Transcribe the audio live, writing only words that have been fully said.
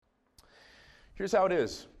Here's how it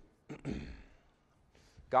is.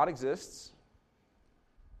 God exists.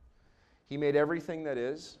 He made everything that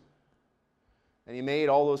is, and He made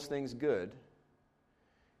all those things good,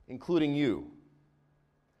 including you,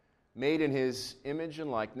 made in His image and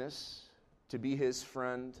likeness to be His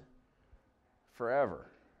friend forever.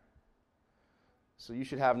 So you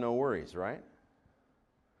should have no worries, right?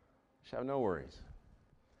 You should have no worries.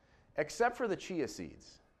 Except for the chia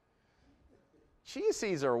seeds. Chia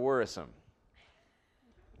seeds are worrisome.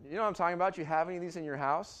 You know what I'm talking about? You have any of these in your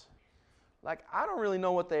house? Like, I don't really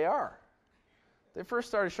know what they are. They first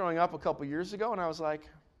started showing up a couple years ago, and I was like,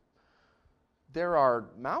 there are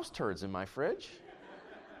mouse turds in my fridge.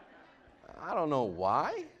 I don't know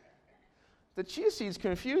why. The chia seeds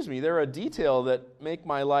confuse me. They're a detail that make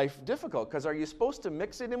my life difficult, because are you supposed to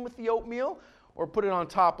mix it in with the oatmeal or put it on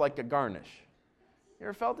top like a garnish? You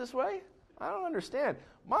ever felt this way? I don't understand.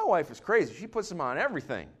 My wife is crazy. She puts them on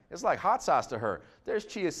everything. It's like hot sauce to her. There's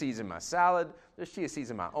chia seeds in my salad. There's chia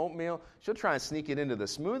seeds in my oatmeal. She'll try and sneak it into the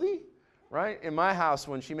smoothie, right? In my house,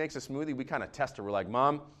 when she makes a smoothie, we kind of test her. We're like,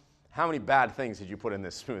 Mom, how many bad things did you put in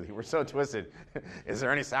this smoothie? We're so twisted. Is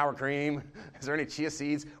there any sour cream? Is there any chia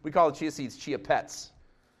seeds? We call the chia seeds chia pets.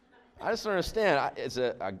 I just don't understand.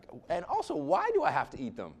 And also, why do I have to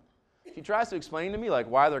eat them? She tries to explain to me like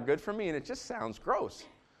why they're good for me, and it just sounds gross.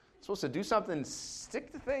 I'm supposed to do something,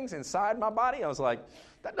 stick the things inside my body? I was like,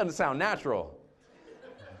 that doesn't sound natural.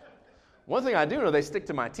 One thing I do know, they stick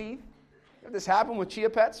to my teeth. If this happened with chia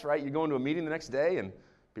pets, right? You go into a meeting the next day, and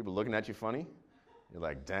people looking at you funny. You're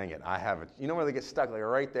like, dang it, I have it. You know where they get stuck? Like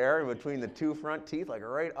right there in between the two front teeth, like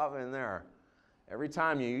right up in there. Every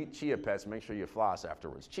time you eat chia pets, make sure you floss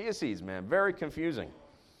afterwards. Chia seeds, man, very confusing.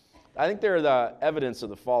 I think they're the evidence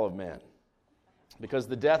of the fall of man, because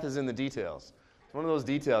the death is in the details. It's one of those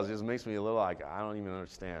details that just makes me a little like, I don't even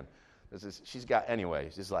understand. She's got, anyway,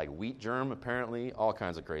 she's like wheat germ, apparently, all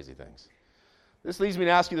kinds of crazy things. This leads me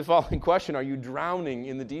to ask you the following question. Are you drowning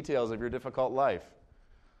in the details of your difficult life?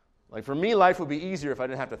 Like for me, life would be easier if I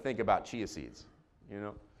didn't have to think about chia seeds. You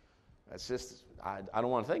know, that's just, I don't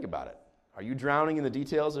want to think about it. Are you drowning in the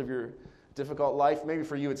details of your difficult life? Maybe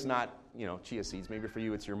for you it's not, chia seeds. Maybe for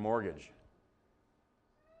you it's your mortgage.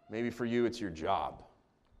 Maybe for you it's your job.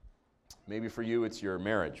 Maybe for you it's your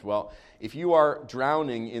marriage. Well, if you are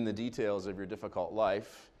drowning in the details of your difficult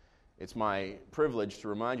life, it's my privilege to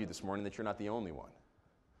remind you this morning that you're not the only one.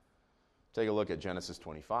 Take a look at Genesis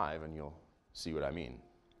 25 and you'll see what I mean.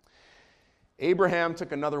 Abraham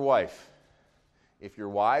took another wife. If you're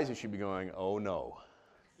wise, you should be going, oh no.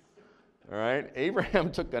 All right?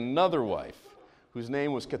 Abraham took another wife, whose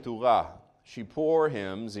name was Keturah. She bore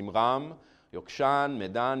him Zimram, Yokshan,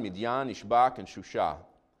 Medan, Midian, Ishbak, and Shusha.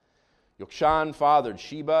 Yokshan fathered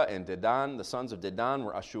Sheba and Dedan. The sons of Dedan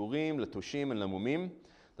were Ashurim, Letushim, and Lemumim.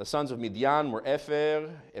 The sons of Midian were Ephah,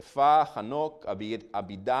 Hanok,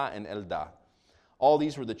 Abidah, and Eldah. All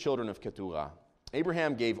these were the children of Keturah.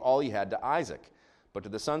 Abraham gave all he had to Isaac, but to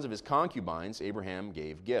the sons of his concubines Abraham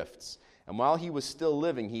gave gifts. And while he was still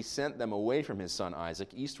living, he sent them away from his son Isaac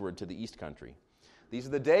eastward to the east country. These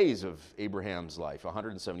are the days of Abraham's life,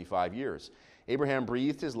 175 years. Abraham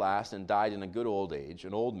breathed his last and died in a good old age,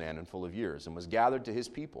 an old man and full of years, and was gathered to his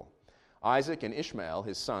people. Isaac and Ishmael,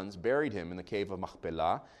 his sons, buried him in the cave of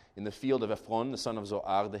Machpelah, in the field of Ephron, the son of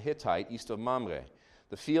Zoar, the Hittite, east of Mamre,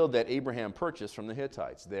 the field that Abraham purchased from the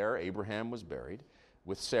Hittites. There Abraham was buried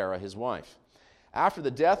with Sarah, his wife. After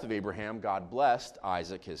the death of Abraham, God blessed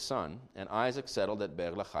Isaac, his son, and Isaac settled at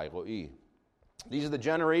Ber Lachai Roi. These are the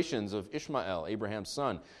generations of Ishmael, Abraham's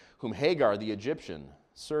son, whom Hagar, the Egyptian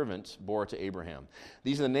servant, bore to Abraham.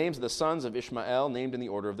 These are the names of the sons of Ishmael, named in the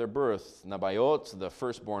order of their birth. Nabayot, the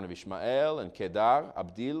firstborn of Ishmael, and Kedar,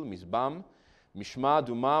 Abdil, Mizbam, Mishma,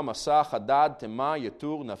 Duma, Masa, Hadad, Tema,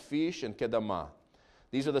 Yetur, Nafish, and Kedama.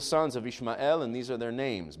 These are the sons of Ishmael, and these are their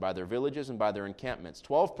names, by their villages and by their encampments.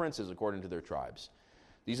 12 princes according to their tribes.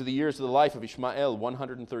 These are the years of the life of Ishmael,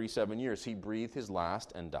 137 years. He breathed his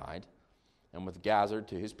last and died, and was gathered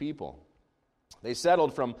to his people. They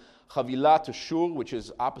settled from Havilah to Shur, which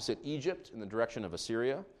is opposite Egypt in the direction of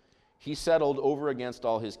Assyria. He settled over against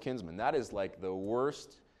all his kinsmen. That is like the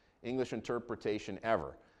worst English interpretation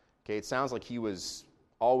ever. Okay, it sounds like he was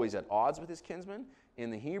always at odds with his kinsmen. In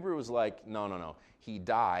the Hebrew, it was like, no. He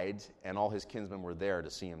died, and all his kinsmen were there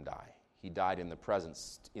to see him die. He died in the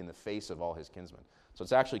presence, in the face of all his kinsmen. So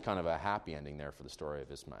it's actually kind of a happy ending there for the story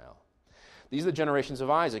of Ishmael. These are the generations of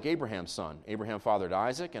Isaac, Abraham's son. Abraham fathered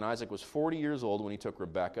Isaac, and Isaac was 40 years old when he took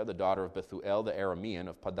Rebekah, the daughter of Bethuel, the Aramean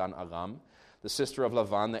of Padan Aram, the sister of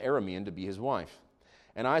Lavan, the Aramean, to be his wife.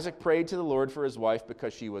 And Isaac prayed to the Lord for his wife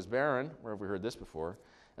because she was barren. Where have we heard this before?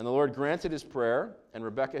 And the Lord granted his prayer, and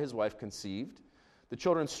Rebekah, his wife, conceived. The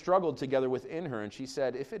children struggled together within her, and she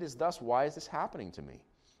said, "If it is thus, why is this happening to me?"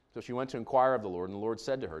 So she went to inquire of the Lord, and the Lord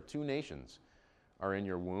said to her, "Two nations are in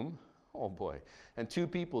your womb." Oh boy. "And two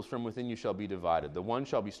peoples from within you shall be divided. The one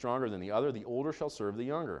shall be stronger than the other. The older shall serve the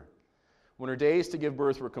younger." When her days to give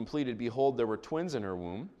birth were completed, behold, there were twins in her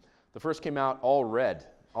womb. The first came out all red,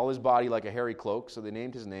 all his body like a hairy cloak, so they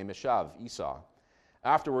named his name Eshav, Esau.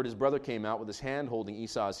 Afterward, his brother came out with his hand holding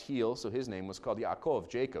Esau's heel, so his name was called Yaakov,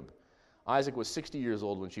 Jacob. Isaac was 60 years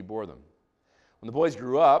old when she bore them. When the boys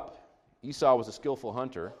grew up, Esau was a skillful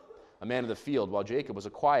hunter, a man of the field, while Jacob was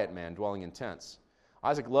a quiet man dwelling in tents.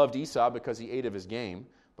 Isaac loved Esau because he ate of his game,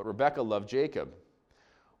 but Rebekah loved Jacob.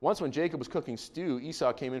 Once when Jacob was cooking stew,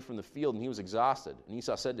 Esau came in from the field, and he was exhausted. And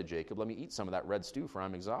Esau said to Jacob, "Let me eat some of that red stew, for I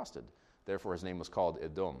am exhausted." Therefore his name was called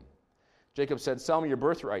Edom. Jacob said, "Sell me your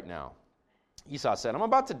birthright now." Esau said, "I'm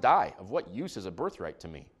about to die. Of what use is a birthright to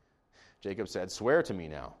me?" Jacob said, "Swear to me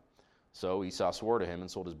now." So Esau swore to him and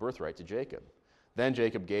sold his birthright to Jacob. Then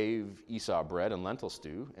Jacob gave Esau bread and lentil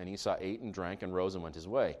stew, and Esau ate and drank and rose and went his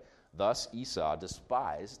way. Thus Esau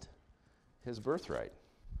despised his birthright.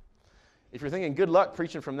 If you're thinking, good luck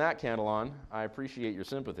preaching from that candle on, I appreciate your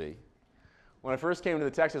sympathy. When I first came to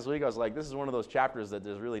the text this week, I was like, this is one of those chapters that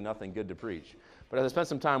there's really nothing good to preach. But as I spent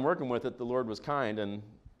some time working with it, the Lord was kind, and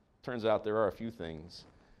turns out there are a few things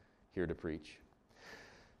here to preach.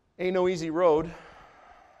 Ain't no easy road.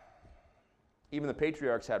 Even the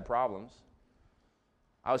patriarchs had problems.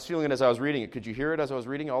 I was feeling it as I was reading it. Could you hear it as I was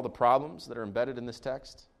reading all the problems that are embedded in this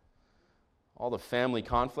text? All the family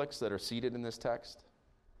conflicts that are seated in this text?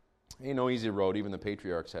 Ain't no easy road. Even the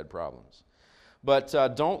patriarchs had problems. But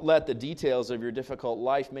don't let the details of your difficult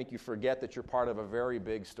life make you forget that you're part of a very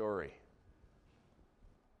big story.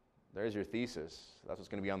 There's your thesis. That's what's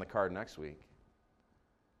going to be on the card next week.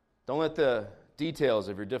 Don't let the details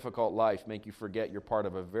of your difficult life make you forget you're part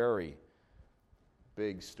of a very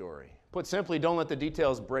big story. Put simply, don't let the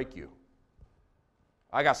details break you.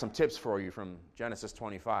 I got some tips for you from Genesis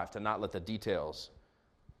 25 to not let the details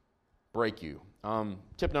break you.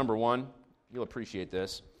 Tip number 1, you'll appreciate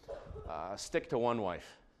this. Stick to one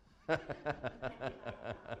wife.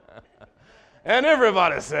 And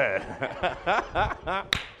everybody said.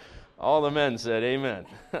 All the men said amen.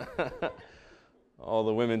 All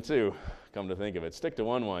the women too, come to think of it. Stick to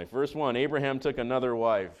one wife. Verse 1, Abraham took another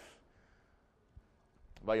wife,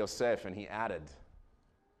 Vayosef, and he added.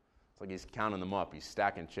 It's like he's counting them up. He's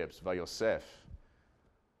stacking chips. Vayosef.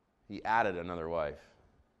 He added another wife.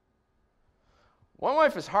 One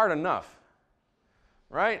wife is hard enough,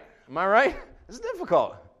 right? Am I right? It's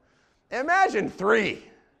difficult. Imagine 3,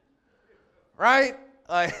 right?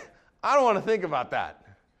 I don't want to think about that.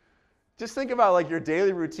 Just think about like your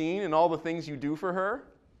daily routine and all the things you do for her.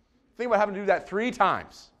 Think about having to do that 3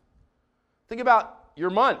 times. Think about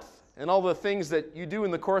your month and all the things that you do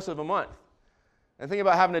in the course of a month. And think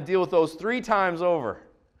about having to deal with those 3 times over.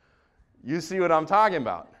 You see what I'm talking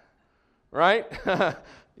about, right?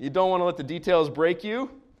 You don't want to let the details break you.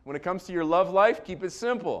 When it comes to your love life, keep it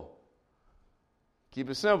simple. Keep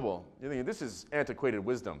it simple. You're thinking, this is antiquated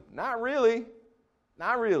wisdom. Not really.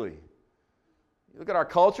 Not really. You look at our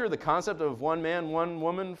culture, the concept of one man, one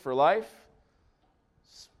woman for life,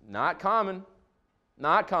 it's not common.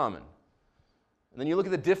 Not common. And then you look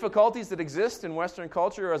at the difficulties that exist in Western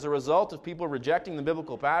culture as a result of people rejecting the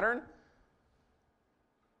biblical pattern.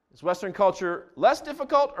 Is Western culture less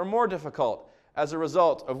difficult or more difficult as a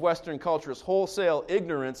result of Western culture's wholesale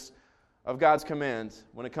ignorance of God's commands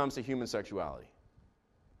when it comes to human sexuality?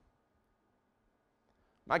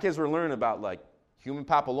 My kids were learning about like human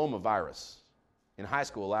papilloma virus in high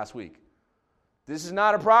school last week. This is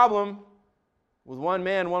not a problem with one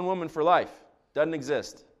man, one woman for life. Doesn't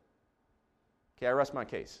exist. Okay, I rest my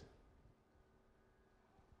case.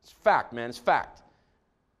 It's fact, man. It's fact.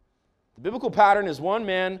 The biblical pattern is one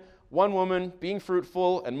man, one woman, being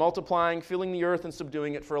fruitful and multiplying, filling the earth and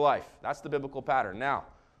subduing it for life. That's the biblical pattern. Now,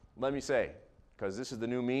 let me say, because this is the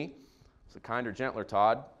new me, it's a kinder, gentler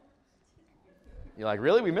Todd. You're like,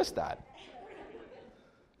 really? We missed that.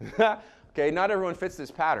 Okay, not everyone fits this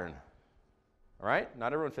pattern. All right?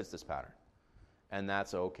 Not everyone fits this pattern. And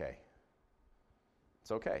that's okay.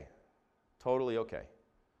 It's okay. Totally okay.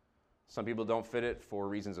 Some people don't fit it for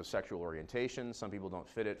reasons of sexual orientation. Some people don't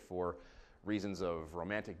fit it for reasons of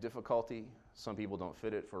romantic difficulty. Some people don't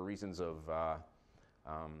fit it for reasons of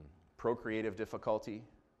procreative difficulty.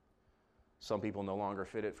 Some people no longer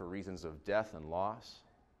fit it for reasons of death and loss.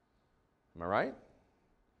 Am I right?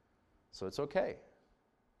 So it's okay.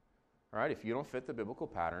 All right, if you don't fit the biblical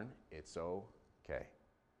pattern, it's okay.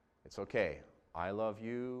 It's okay. I love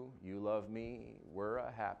you, you love me, we're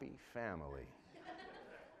a happy family.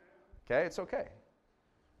 Okay, it's okay.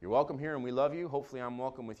 You're welcome here and we love you. Hopefully I'm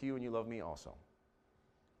welcome with you and you love me also.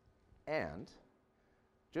 And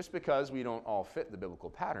just because we don't all fit the biblical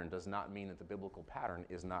pattern does not mean that the biblical pattern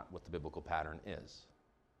is not what the biblical pattern is.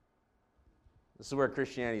 This is where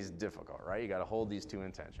Christianity is difficult, right? You got to hold these two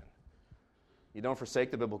in tension. You don't forsake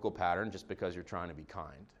the biblical pattern just because you're trying to be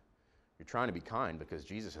kind. You're trying to be kind because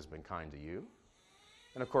Jesus has been kind to you.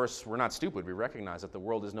 And of course, we're not stupid. We recognize that the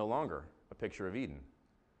world is no longer a picture of Eden.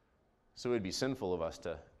 So it would be sinful of us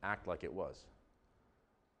to act like it was.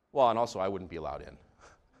 Well, and also I wouldn't be allowed in.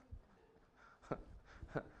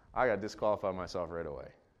 I got to disqualify myself right away.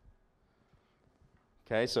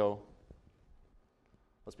 Okay, so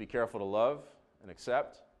let's be careful to love and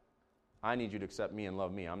accept. I need you to accept me and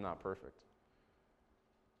love me. I'm not perfect.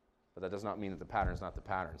 But that does not mean that the pattern is not the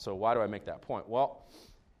pattern. So why do I make that point? Well,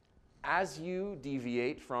 as you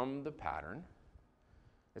deviate from the pattern,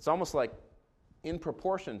 it's almost like in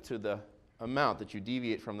proportion to the amount that you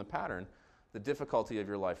deviate from the pattern, the difficulty of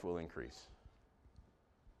your life will increase.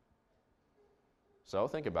 So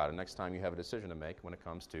think about it next time you have a decision to make when it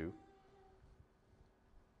comes to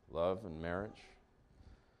love and marriage,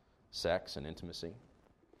 sex and intimacy.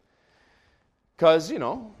 Because,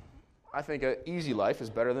 I think an easy life is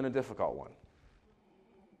better than a difficult one.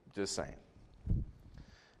 Just saying.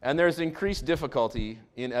 And there's increased difficulty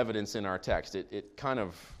in evidence in our text. It kind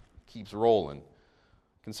of keeps rolling.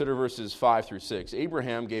 Consider verses 5 through 6.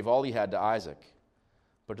 Abraham gave all he had to Isaac,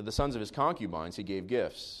 but to the sons of his concubines he gave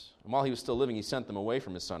gifts. And while he was still living, he sent them away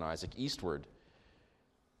from his son Isaac eastward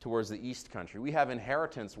towards the east country. We have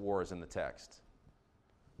inheritance wars in the text.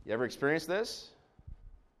 You ever experienced this?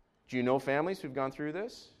 Do you know families who've gone through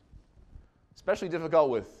this? Especially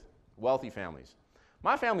difficult with wealthy families.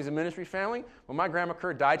 My family's a ministry family. When my grandma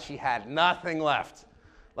Kerr died, she had nothing left.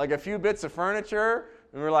 Like a few bits of furniture,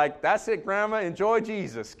 and we're like, that's it, Grandma, enjoy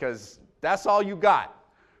Jesus, because that's all you got,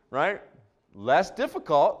 right? Less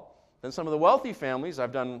difficult than some of the wealthy families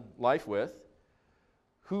I've done life with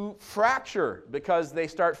who fracture because they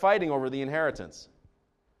start fighting over the inheritance.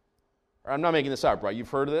 I'm not making this up, right? You've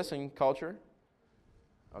heard of this in culture?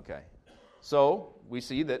 Okay. So we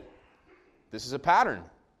see that this is a pattern.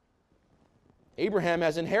 Abraham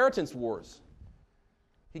has inheritance wars.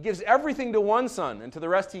 He gives everything to one son, and to the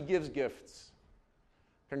rest he gives gifts.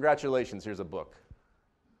 Congratulations, here's a book.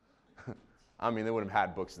 I mean, they wouldn't have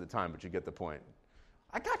had books at the time, but you get the point.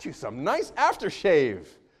 I got you some nice aftershave.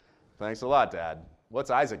 Thanks a lot, Dad. What's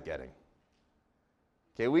Isaac getting?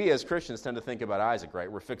 Okay, we as Christians tend to think about Isaac, right?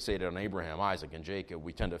 We're fixated on Abraham, Isaac, and Jacob.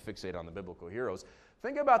 We tend to fixate on the biblical heroes.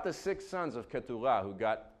 Think about the 6 sons of Keturah who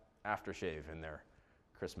got aftershave in their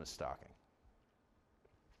Christmas stocking.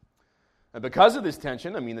 And because of this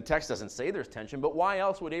tension, the text doesn't say there's tension, but why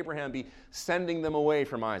else would Abraham be sending them away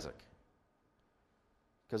from Isaac?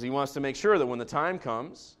 Because he wants to make sure that when the time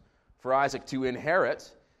comes for Isaac to inherit,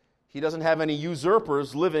 he doesn't have any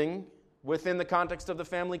usurpers living within the context of the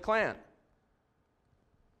family clan.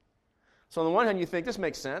 So on the one hand, you think this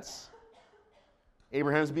makes sense.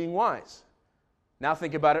 Abraham's being wise. Now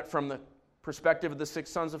think about it from the perspective of the 6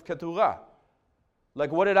 sons of Keturah.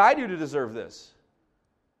 Like, what did I do to deserve this?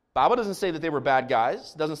 Bible doesn't say that they were bad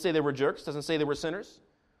guys. Doesn't say they were jerks. Doesn't say they were sinners.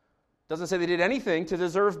 Doesn't say they did anything to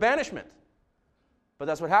deserve banishment. But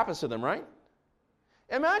that's what happens to them, right?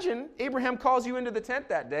 Imagine Abraham calls you into the tent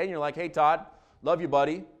that day and you're like, hey, Todd, love you,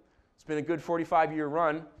 buddy. It's been a good 45-year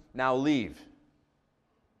run. Now leave.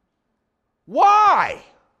 Why?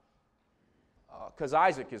 Because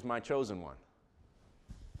Isaac is my chosen one.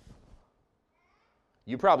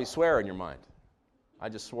 You probably swear in your mind. I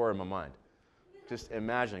just swore in my mind. Just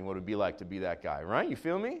imagining what it would be like to be that guy, right? You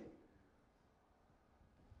feel me?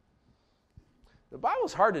 The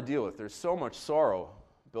Bible's hard to deal with. There's so much sorrow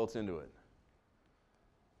built into it.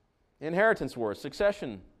 Inheritance wars,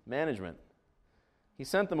 succession management. He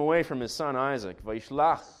sent them away from his son Isaac.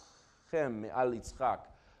 Vayishlachem me'al Yitzchak.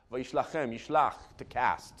 Vayishlachem, yishlach, to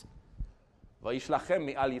cast. Vayishlachem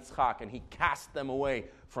me'al Yitzchak, and he cast them away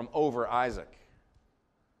from over Isaac.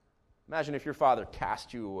 Imagine if your father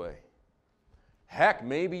cast you away. Heck,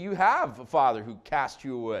 maybe you have a father who cast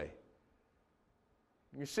you away.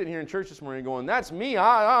 You're sitting here in church this morning going, that's me,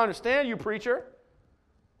 I understand you, preacher.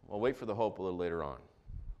 Well, wait for the hope a little later on.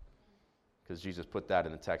 Because Jesus put that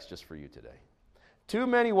in the text just for you today. Too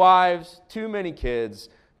many wives, too many kids,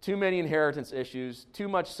 too many inheritance issues, too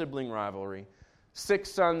much sibling rivalry,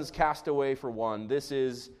 6 sons cast away for one. This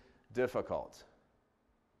is difficult.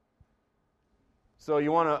 So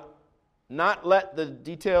you want to not let the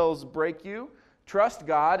details break you. Trust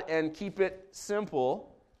God and keep it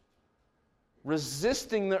simple,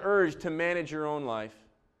 resisting the urge to manage your own life.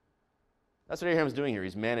 That's what Abraham's doing here.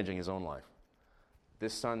 He's managing his own life.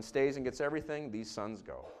 This son stays and gets everything. These sons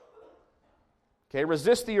go. Okay,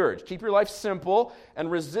 resist the urge. Keep your life simple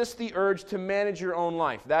and resist the urge to manage your own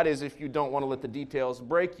life. That is, if you don't want to let the details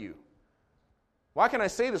break you. Why can I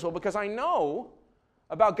say this? Well, because I know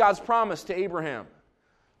about God's promise to Abraham.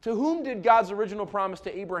 To whom did God's original promise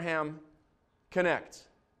to Abraham connect?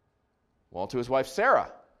 Well, to his wife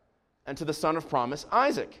Sarah and to the son of promise,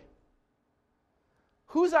 Isaac.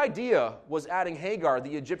 Whose idea was adding Hagar,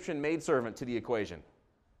 the Egyptian maidservant, to the equation?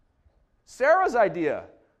 Sarah's idea.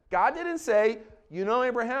 God didn't say, you know,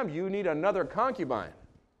 Abraham, you need another concubine.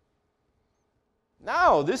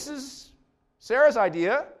 No, this is Sarah's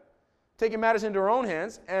idea, taking matters into her own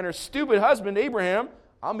hands, and her stupid husband, Abraham,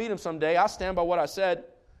 I'll meet him someday. I'll stand by what I said.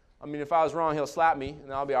 I mean, if I was wrong, he'll slap me,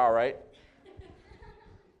 and I'll be all right.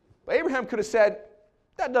 But Abraham could have said,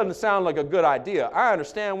 that doesn't sound like a good idea. I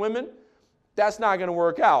understand, women. That's not going to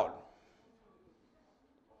work out.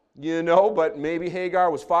 You know, but maybe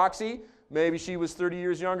Hagar was foxy. Maybe she was 30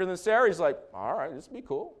 years younger than Sarah. He's like, all right, this will be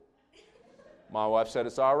cool. My wife said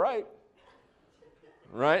it's all right.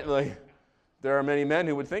 Right? Like, there are many men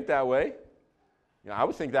who would think that way. You know, I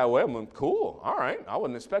would think that way. I'm like, cool, all right. I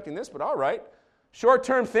wasn't expecting this, but all right.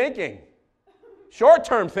 Short-term thinking.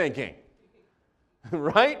 Short-term thinking.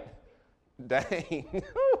 Right? Dang.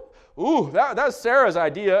 Ooh, that was Sarah's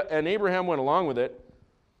idea, and Abraham went along with it.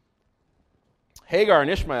 Hagar and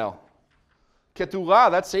Ishmael. Keturah,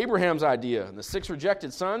 that's Abraham's idea. And the 6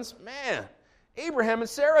 rejected sons, man, Abraham and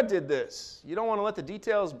Sarah did this. You don't want to let the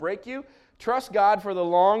details break you. Trust God for the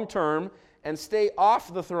long term and stay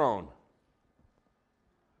off the throne.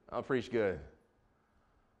 I'll preach good.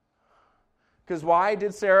 Because why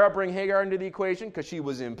did Sarah bring Hagar into the equation? Because she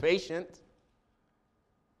was impatient.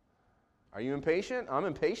 Are you impatient? I'm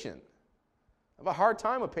impatient. I have a hard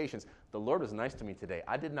time with patience. The Lord was nice to me today.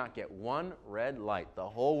 I did not get one red light the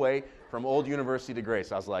whole way from Old University to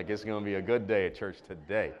Grace. I was like, it's going to be a good day at church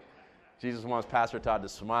today. Jesus wants Pastor Todd to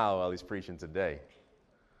smile while he's preaching today.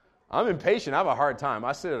 I'm impatient. I have a hard time.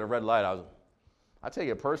 I sit at a red light. I take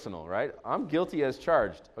it personal, right? I'm guilty as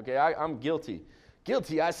charged. Okay, I'm guilty.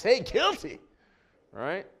 Guilty, I say guilty.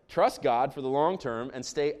 Right? Trust God for the long term and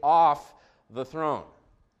stay off the throne.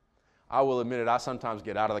 I will admit it, I sometimes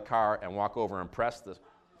get out of the car and walk over and press the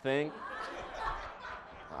thing.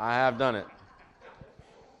 I have done it.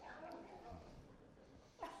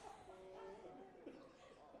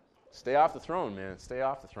 Stay off the throne, man. Stay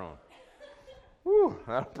off the throne. Whew,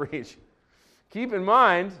 that'll preach. Keep in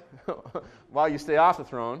mind, while you stay off the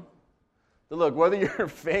throne, that look, whether you're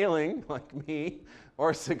failing, like me,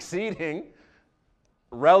 or succeeding,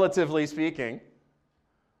 relatively speaking,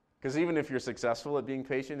 because even if you're successful at being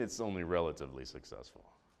patient, it's only relatively successful.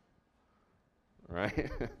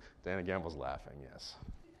 Right? Dana Gamble's laughing, yes.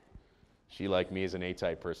 She, like me, is an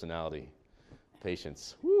A-type personality.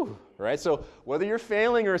 Patience. Whew. Right? So whether you're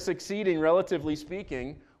failing or succeeding, relatively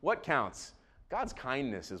speaking, what counts? God's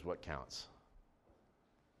kindness is what counts.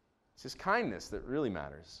 It's His kindness that really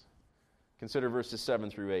matters. Consider verses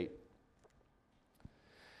 7 through 8.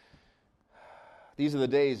 These are the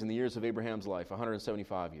days and the years of Abraham's life,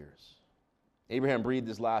 175 years. Abraham breathed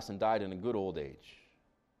his last and died in a good old age.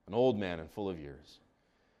 An old man and full of years,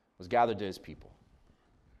 was gathered to his people.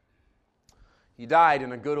 He died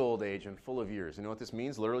in a good old age and full of years. You know what this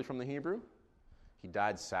means, literally from the Hebrew? He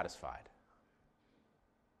died satisfied.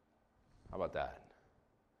 How about that?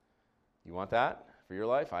 You want that for your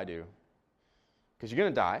life? I do. Because you're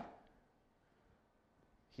going to die.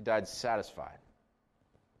 He died satisfied.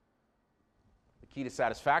 The key to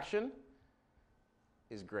satisfaction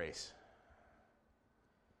is grace.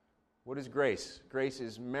 What is grace? Grace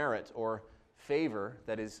is merit or favor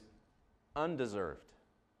that is undeserved.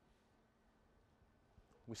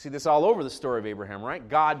 We see this all over the story of Abraham, right?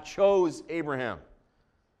 God chose Abraham.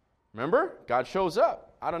 Remember? God shows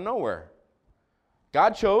up out of nowhere.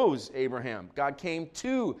 God chose Abraham. God came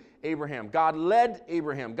to Abraham. God led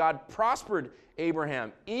Abraham. God prospered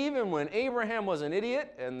Abraham. Even when Abraham was an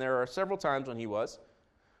idiot, and there are several times when he was,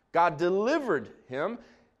 God delivered him,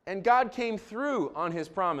 and God came through on His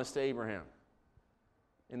promise to Abraham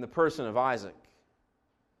in the person of Isaac,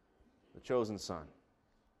 the chosen son.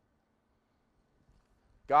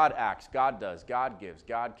 God acts, God does, God gives,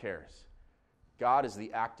 God cares. God is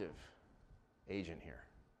the active agent here.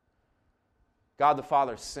 God the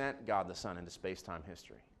Father sent God the Son into space-time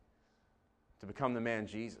history to become the man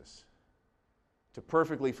Jesus, to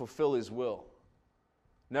perfectly fulfill His will,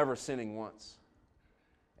 never sinning once,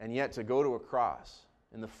 and yet to go to a cross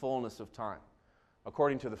in the fullness of time,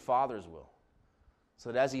 according to the Father's will,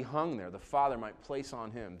 so that as He hung there, the Father might place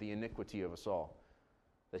on Him the iniquity of us all,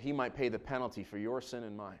 that He might pay the penalty for your sin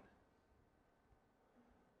and mine.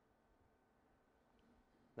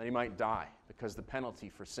 that he might die, because the penalty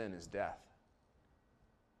for sin is death.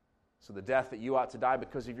 So the death that you ought to die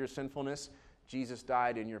because of your sinfulness, Jesus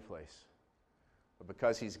died in your place. But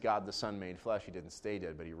because he's God the Son made flesh, he didn't stay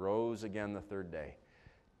dead, but he rose again the third day,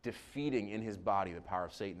 defeating in his body the power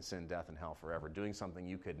of Satan, sin, death, and hell forever, doing something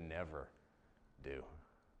you could never do.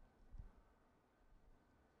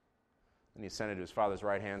 And he ascended to his Father's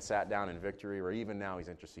right hand, sat down in victory, where even now he's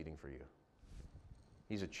interceding for you.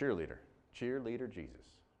 He's a cheerleader. Cheerleader Jesus.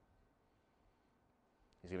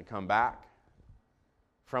 He's going to come back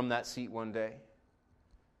from that seat one day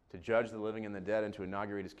to judge the living and the dead and to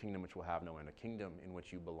inaugurate his kingdom which will have no end, a kingdom in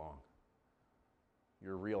which you belong.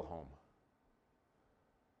 Your real home.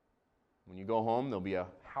 When you go home, there'll be a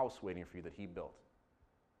house waiting for you that he built.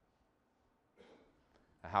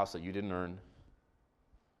 A house that you didn't earn,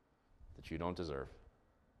 that you don't deserve,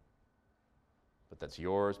 but that's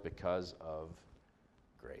yours because of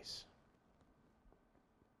grace.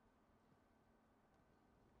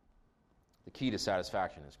 The key to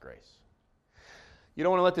satisfaction is grace. You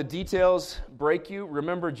don't want to let the details break you.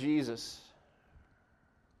 Remember Jesus.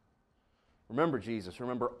 Remember Jesus.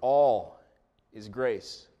 Remember all is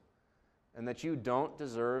grace, and that you don't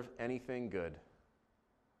deserve anything good.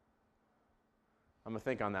 I'm going to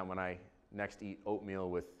think on that when I next eat oatmeal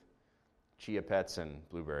with chia pets and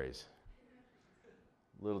blueberries.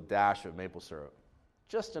 A little dash of maple syrup.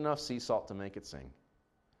 Just enough sea salt to make it sing.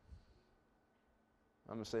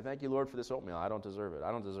 I'm going to say, thank you, Lord, for this oatmeal. I don't deserve it.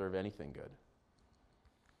 I don't deserve anything good.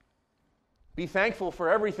 Be thankful for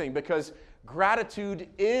everything, because gratitude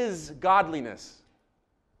is godliness.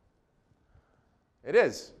 It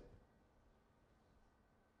is.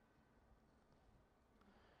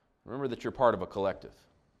 Remember that you're part of a collective.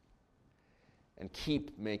 And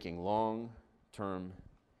keep making long-term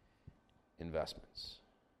investments.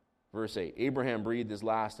 Verse 8, Abraham breathed his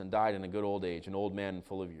last and died in a good old age, an old man and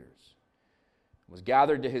full of years. Was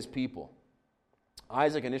gathered to his people.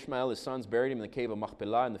 Isaac and Ishmael, his sons, buried him in the cave of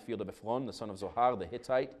Machpelah in the field of Ephron, the son of Zohar, the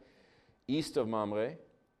Hittite, east of Mamre,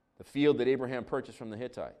 the field that Abraham purchased from the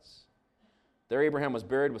Hittites. There Abraham was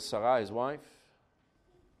buried with Sarah, his wife.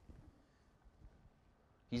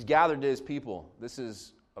 He's gathered to his people. This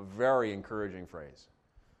is a very encouraging phrase.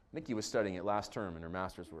 Nikki was studying it last term in her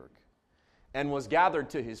master's work. And was gathered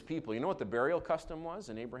to his people. You know what the burial custom was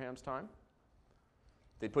in Abraham's time?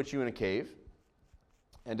 They'd put you in a cave.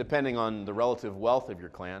 And depending on the relative wealth of your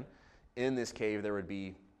clan, in this cave there would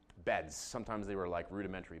be beds. Sometimes they were like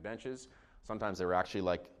rudimentary benches. Sometimes they were actually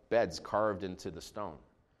like beds carved into the stone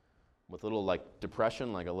with a little like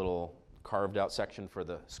depression, like a little carved out section for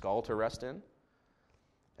the skull to rest in.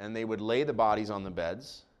 And they would lay the bodies on the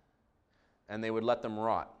beds and they would let them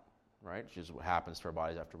rot, right? Which is what happens to our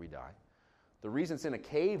bodies after we die. The reason it's in a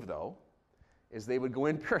cave, though, is they would go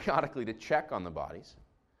in periodically to check on the bodies.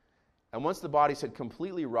 And once the bodies had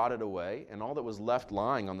completely rotted away and all that was left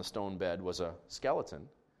lying on the stone bed was a skeleton,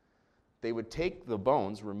 they would take the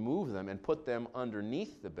bones, remove them, and put them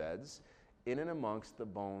underneath the beds in and amongst the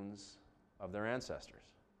bones of their ancestors.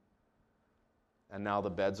 And now the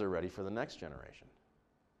beds are ready for the next generation.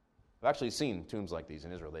 I've actually seen tombs like these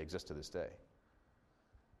in Israel. They exist to this day.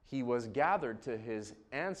 He was gathered to his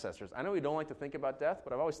ancestors. I know we don't like to think about death,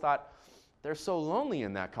 but I've always thought they're so lonely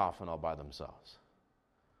in that coffin all by themselves.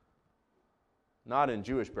 Not in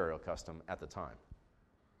Jewish burial custom at the time.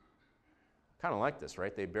 Kind of like this,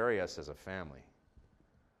 right? They bury us as a family.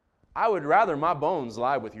 I would rather my bones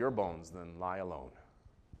lie with your bones than lie alone.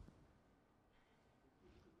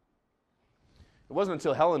 It wasn't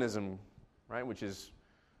until Hellenism, right, which is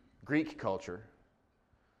Greek culture,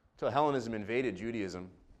 until Hellenism invaded Judaism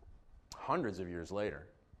hundreds of years later,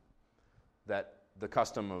 that the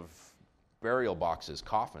custom of burial boxes,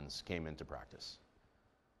 coffins, came into practice.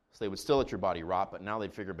 So they would still let your body rot, but now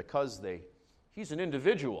they'd figure because he's an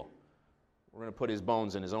individual, we're going to put his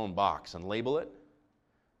bones in his own box and label it.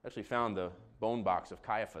 I actually found the bone box of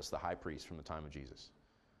Caiaphas, the high priest from the time of Jesus.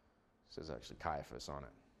 It says actually Caiaphas on it.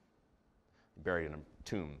 Buried in a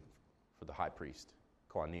tomb for the high priest,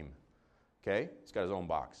 Kohanim. Okay? He's got his own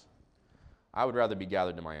box. I would rather be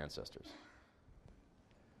gathered to my ancestors.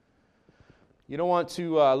 You don't want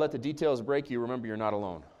to let the details break you. Remember, you're not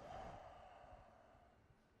alone.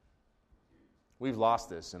 We've lost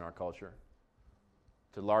this in our culture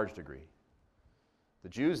to a large degree. The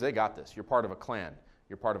Jews, they got this. You're part of a clan.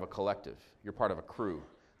 You're part of a collective. You're part of a crew.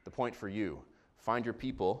 The point for you, find your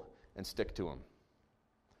people and stick to them.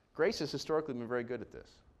 Grace has historically been very good at this.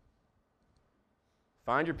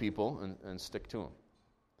 Find your people and stick to them.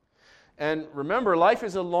 And remember, life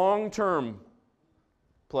is a long-term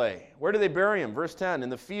play. Where do they bury him? Verse 10, in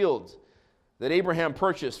the field that Abraham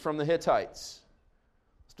purchased from the Hittites.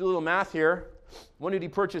 Let's do a little math here. When did he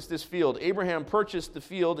purchase this field? Abraham purchased the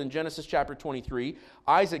field in Genesis chapter 23.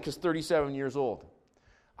 Isaac is 37 years old.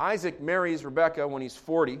 Isaac marries Rebekah when he's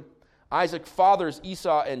 40. Isaac fathers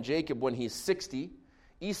Esau and Jacob when he's 60.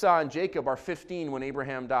 Esau and Jacob are 15 when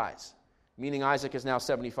Abraham dies, meaning Isaac is now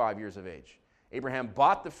 75 years of age. Abraham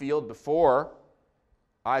bought the field before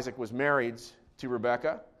Isaac was married to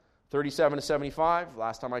Rebekah. 37 to 75,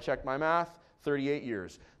 last time I checked my math, 38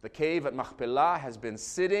 years. The cave at Machpelah has been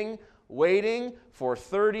sitting, waiting for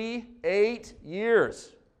 38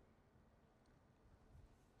 years.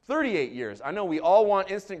 38 years. I know we all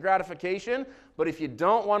want instant gratification, but if you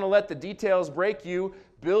don't want to let the details break you,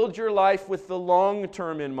 build your life with the long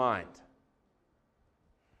term in mind.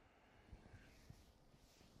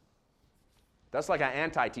 That's like an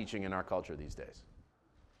anti-teaching in our culture these days.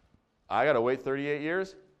 I got to wait 38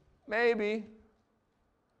 years? Maybe.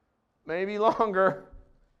 Maybe longer.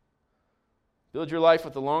 Build your life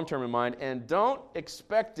with the long term in mind, and don't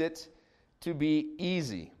expect it to be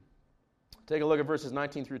easy. Take a look at verses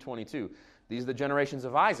 19 through 22. These are the generations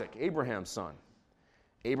of Isaac, Abraham's son.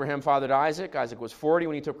 Abraham fathered Isaac. Isaac was 40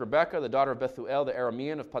 when he took Rebekah, the daughter of Bethuel, the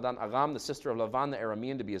Aramean of Padan Aram, the sister of Lavan, the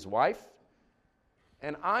Aramean, to be his wife.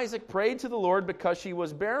 And Isaac prayed to the Lord because she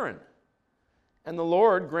was barren. And the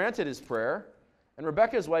Lord granted his prayer, and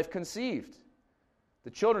Rebekah, his wife, conceived. The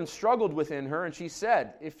children struggled within her, and she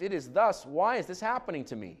said, "If it is thus, why is this happening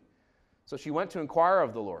to me?" So she went to inquire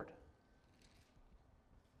of the Lord.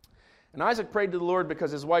 And Isaac prayed to the Lord because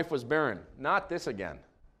his wife was barren. Not this again.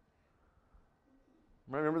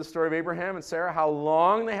 Remember the story of Abraham and Sarah, how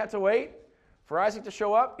long they had to wait for Isaac to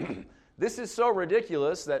show up? This is so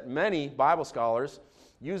ridiculous that many Bible scholars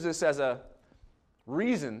use this as a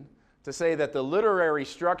reason to say that the literary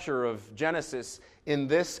structure of Genesis in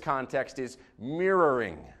this context is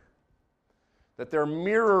mirroring. That they're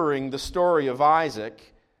mirroring the story of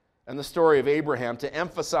Isaac and the story of Abraham to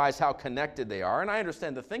emphasize how connected they are. And I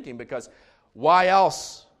understand the thinking, because why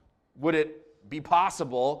else would it be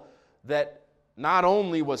possible that not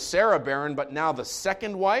only was Sarah barren, but now the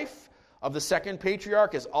second wife of the second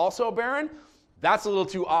patriarch is also barren? That's a little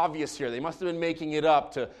too obvious here. They must have been making it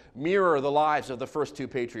up to mirror the lives of the first two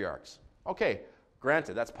patriarchs. Okay,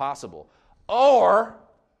 granted, that's possible. Or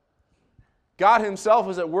God himself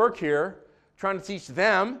was at work here trying to teach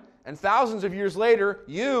them, and thousands of years later,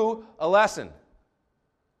 you, a lesson.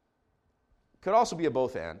 Could also be a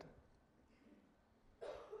both and.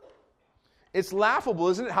 It's laughable,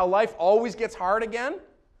 isn't it, how life always gets hard again?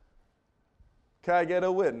 Can I get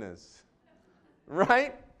a witness?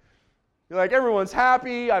 Right? You're like, everyone's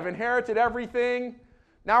happy, I've inherited everything.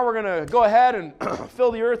 Now we're going to go ahead and fill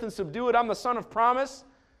the earth and subdue it. I'm the son of promise.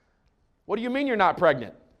 What do you mean you're not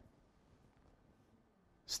pregnant?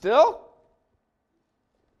 Still?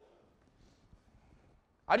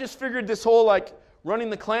 I just figured this whole running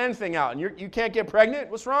the clan thing out, and you can't get pregnant?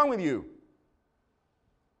 What's wrong with you?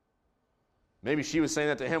 Maybe she was saying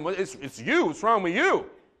that to him. Well, it's you. What's wrong with you?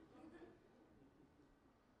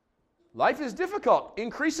 Life is difficult,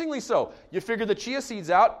 increasingly so. You figure the chia seeds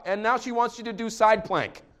out, and now she wants you to do side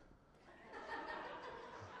plank.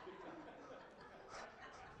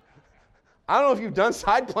 I don't know if you've done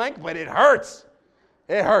side plank, but it hurts.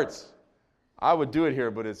 It hurts. I would do it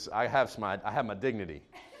here, but I have my dignity.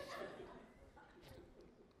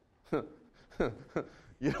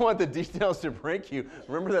 You don't want the details to break you.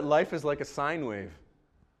 Remember that life is like a sine wave.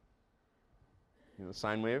 You know,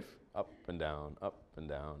 sine wave? Up and down, up and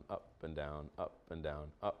down, up and down, up and down,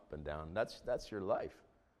 up and down. That's your life.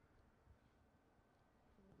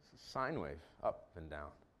 It's a sine wave, up and down.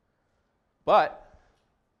 But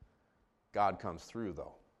God comes through,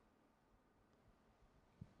 though.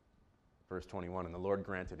 Verse 21, and the Lord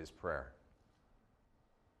granted his prayer.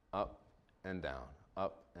 Up and down,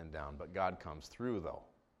 up and down. But God comes through, though.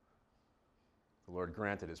 The Lord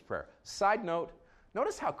granted his prayer. Side note,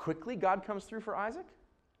 notice how quickly God comes through for Isaac?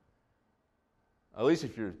 At least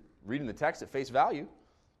if you're reading the text at face value.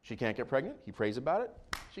 She can't get pregnant. He prays about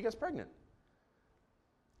it. She gets pregnant.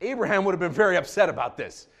 Abraham would have been very upset about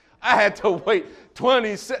this. I had to wait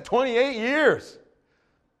 28 years.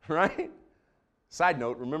 Right? Side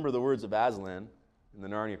note, remember the words of Aslan in the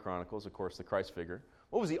Narnia Chronicles, of course, the Christ figure.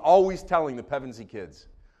 What was he always telling the Pevensey kids?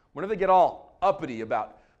 Whenever they get all uppity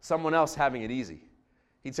about someone else having it easy,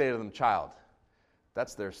 he'd say to them, child,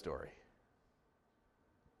 that's their story.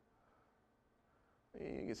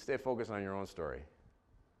 You can stay focused on your own story.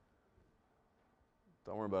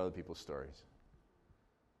 Don't worry about other people's stories.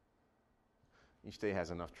 Each day has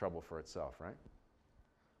enough trouble for itself, right?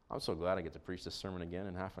 I'm so glad I get to preach this sermon again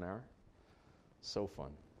in half an hour. So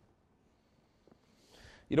fun.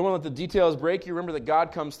 You don't want to let the details break you. Remember that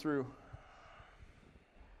God comes through.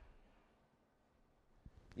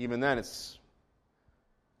 Even then, it's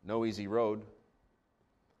no easy road.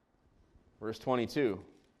 Verse 22.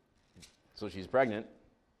 So she's pregnant.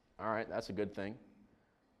 All right, that's a good thing.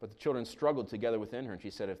 But the children struggled together within her, and she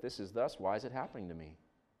said, if this is thus, why is it happening to me?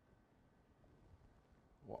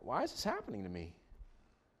 Why is this happening to me?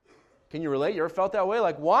 Can you relate? You ever felt that way?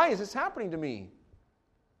 Like, why is this happening to me?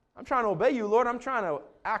 I'm trying to obey you, Lord. I'm trying to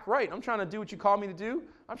act right. I'm trying to do what you call me to do.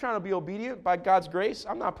 I'm trying to be obedient by God's grace.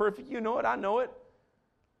 I'm not perfect. You know it. I know it.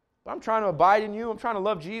 But I'm trying to abide in you. I'm trying to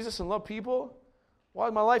love Jesus and love people. Why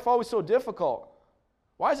is my life always so difficult?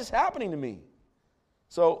 Why is this happening to me?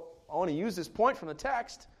 So I want to use this point from the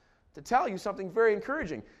text to tell you something very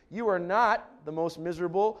encouraging. You are not the most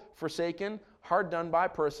miserable, forsaken, hard-done-by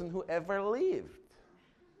person who ever lived.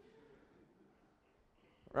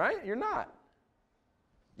 Right? You're not.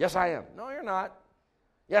 Yes, I am. No, you're not.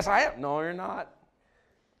 Yes, I am. No, you're not.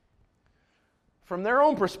 From their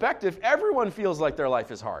own perspective, everyone feels like their life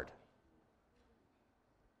is hard.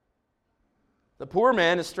 The poor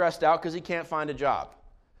man is stressed out because he can't find a job.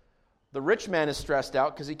 The rich man is stressed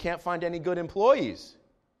out because he can't find any good employees.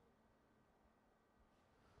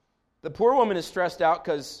 The poor woman is stressed out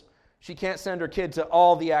because she can't send her kid to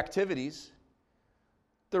all the activities.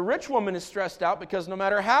 The rich woman is stressed out because no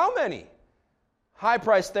matter how many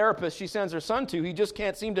high-priced therapists she sends her son to, he just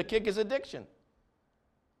can't seem to kick his addiction.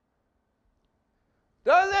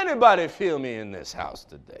 Does anybody feel me in this house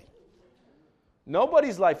today?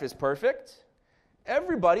 Nobody's life is perfect.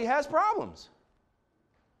 Everybody has problems.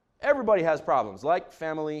 Everybody has problems, like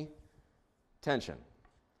family tension.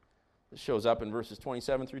 This shows up in verses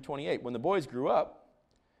 27 through 28. When the boys grew up,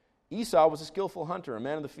 Esau was a skillful hunter, a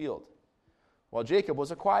man of the field, while Jacob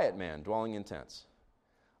was a quiet man, dwelling in tents.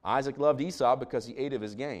 Isaac loved Esau because he ate of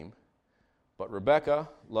his game, but Rebekah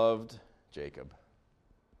loved Jacob.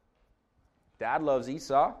 Dad loves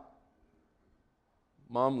Esau.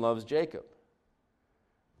 Mom loves Jacob.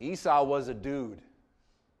 Esau was a dude.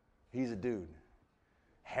 He's a dude.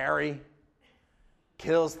 Hairy,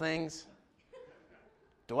 kills things,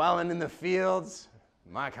 dwelling in the fields,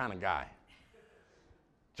 my kind of guy.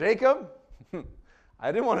 Jacob,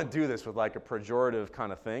 I didn't want to do this with like a pejorative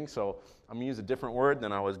kind of thing, so I'm going to use a different word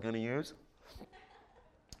than I was going to use.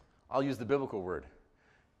 I'll use the biblical word.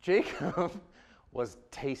 Jacob was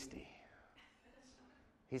tasty.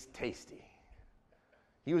 He's tasty.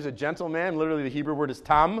 He was a gentleman. Literally, the Hebrew word is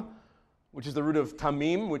tam, which is the root of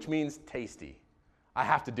tamim, which means tasty. I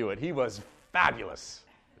have to do it. He was fabulous.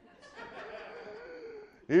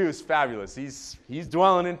 He was fabulous. He's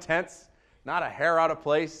dwelling in tents, not a hair out of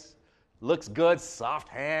place, looks good, soft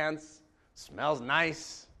hands, smells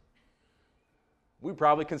nice. We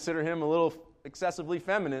probably consider him a little excessively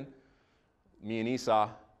feminine, me and Esau.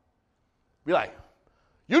 Be like,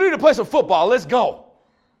 you need to play some football, let's go.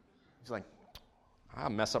 He's like, I'll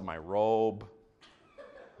mess up my robe.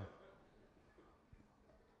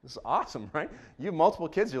 This is awesome, right? You have multiple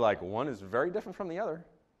kids, you're like, one is very different from the other.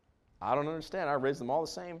 I don't understand. I raised them all the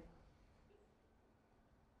same.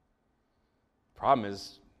 Problem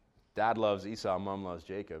is, Dad loves Esau, Mom loves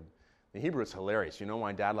Jacob. In Hebrew, it's hilarious. You know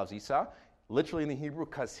why Dad loves Esau? Literally in the Hebrew,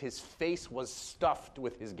 because his face was stuffed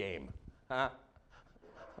with his game.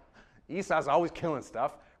 Esau's always killing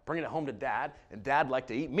stuff, bringing it home to Dad, and Dad liked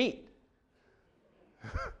to eat meat.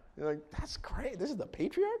 You're like, that's great. This is the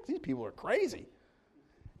patriarch? These people are crazy.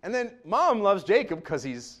 And then Mom loves Jacob because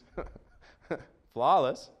he's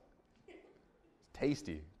flawless.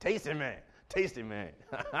 Tasty. Tasty man. Tasty man.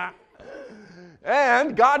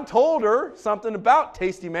 And God told her something about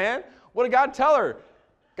tasty man. What did God tell her?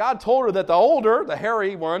 God told her that the older, the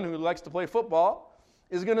hairy one who likes to play football,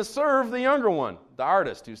 is going to serve the younger one, the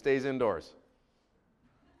artist who stays indoors.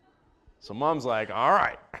 So Mom's like, all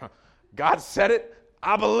right, God said it,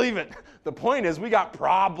 I believe it. The point is, we got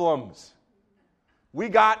problems. We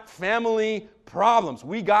got family problems.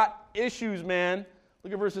 We got issues, man.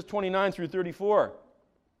 Look at verses 29 through 34.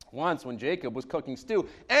 Once when Jacob was cooking stew,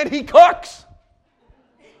 and he cooks.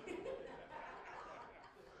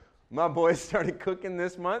 My boys started cooking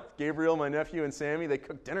this month. Gabriel, my nephew, and Sammy, they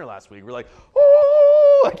cooked dinner last week. We're like,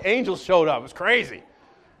 oh, like angels showed up. It was crazy.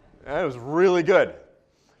 And it was really good.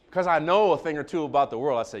 Because I know a thing or two about the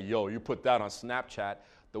world, I say, yo, you put that on Snapchat,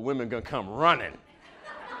 the women going to come running.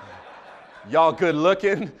 Y'all good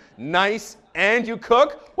looking, nice, and you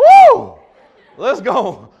cook? Woo! Let's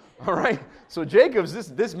go. All right. So Jacob's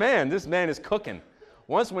this man is cooking.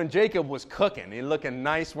 Once when Jacob was cooking, he looking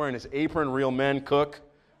nice, wearing his apron, real men cook,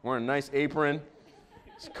 wearing a nice apron.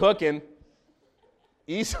 He's cooking.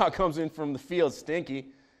 Esau comes in from the field stinky,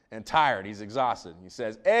 and tired. He's exhausted. He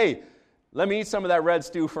says, hey, let me eat some of that red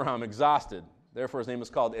stew for I'm exhausted. Therefore, his name is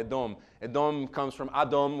called Edom. Edom comes from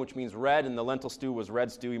Adom, which means red, and the lentil stew was red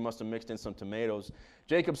stew. He must have mixed in some tomatoes.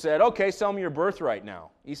 Jacob said, okay, sell me your birthright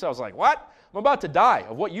now. Esau was like, what? I'm about to die.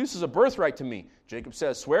 Of what use is a birthright to me? Jacob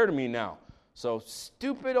says, swear to me now. So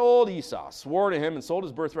stupid old Esau swore to him and sold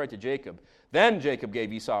his birthright to Jacob. Then Jacob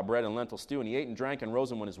gave Esau bread and lentil stew, and he ate and drank and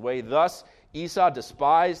rose and went his way. Thus, Esau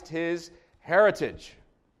despised his heritage.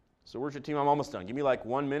 So worship team, I'm almost done. Give me like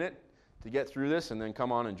 1 minute to get through this, and then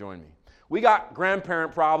come on and join me. We got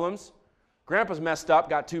grandparent problems. Grandpa's messed up,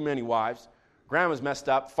 got too many wives. Grandma's messed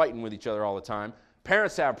up, fighting with each other all the time.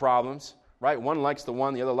 Parents have problems, right? One likes the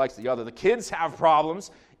one, the other likes the other. The kids have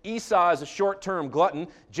problems. Esau is a short-term glutton.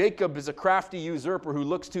 Jacob is a crafty usurper who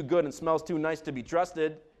looks too good and smells too nice to be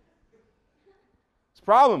trusted. It's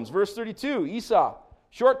problems. Verse 32, Esau,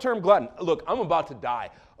 short-term glutton. Look, I'm about to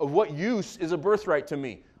die. Of what use is a birthright to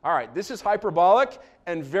me? All right, this is hyperbolic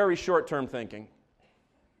and very short-term thinking.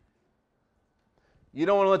 You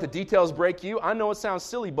don't want to let the details break you. I know it sounds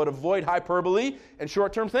silly, but avoid hyperbole and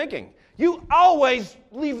short-term thinking. You always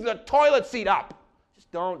leave the toilet seat up. Just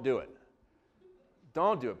don't do it.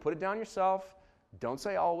 Don't do it. Put it down yourself. Don't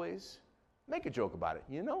say always. Make a joke about it.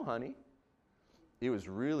 You know, honey, it was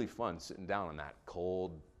really fun sitting down on that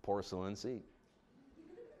cold porcelain seat.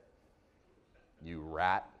 You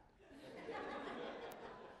rat.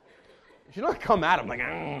 You should not come at him like,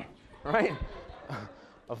 right?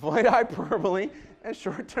 Avoid hyperbole and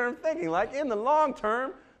short-term thinking. Like in the long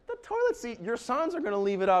term, the toilet seat, your sons are going to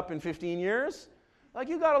leave it up in 15 years. Like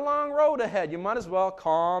you got a long road ahead. You might as well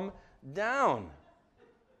calm down.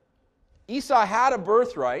 Esau had a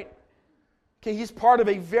birthright. Okay, he's part of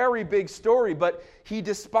a very big story, but he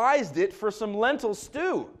despised it for some lentil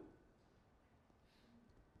stew.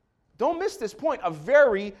 Don't miss this point. A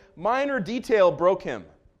very minor detail broke him.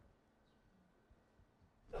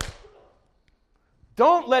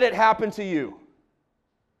 Don't let it happen to you.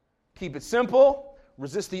 Keep it simple.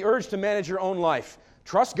 Resist the urge to manage your own life.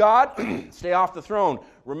 Trust God. Stay off the throne.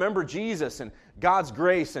 Remember Jesus and God's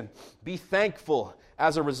grace and be thankful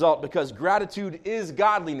as a result, because gratitude is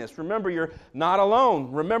godliness. Remember, you're not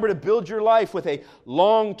alone. Remember to build your life with a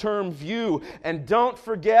long-term view. And don't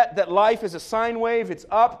forget that life is a sine wave. It's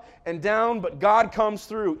up and down, but God comes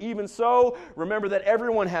through. Even so, remember that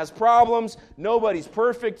everyone has problems. Nobody's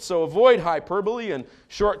perfect, so avoid hyperbole and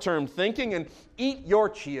short-term thinking, and eat your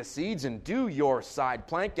chia seeds and do your side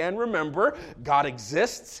plank. And remember, God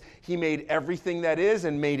exists. He made everything that is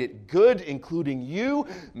and made it good, including you,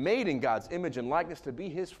 made in God's image and likeness to be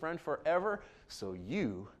His friend forever, so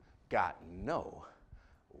you got no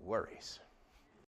worries.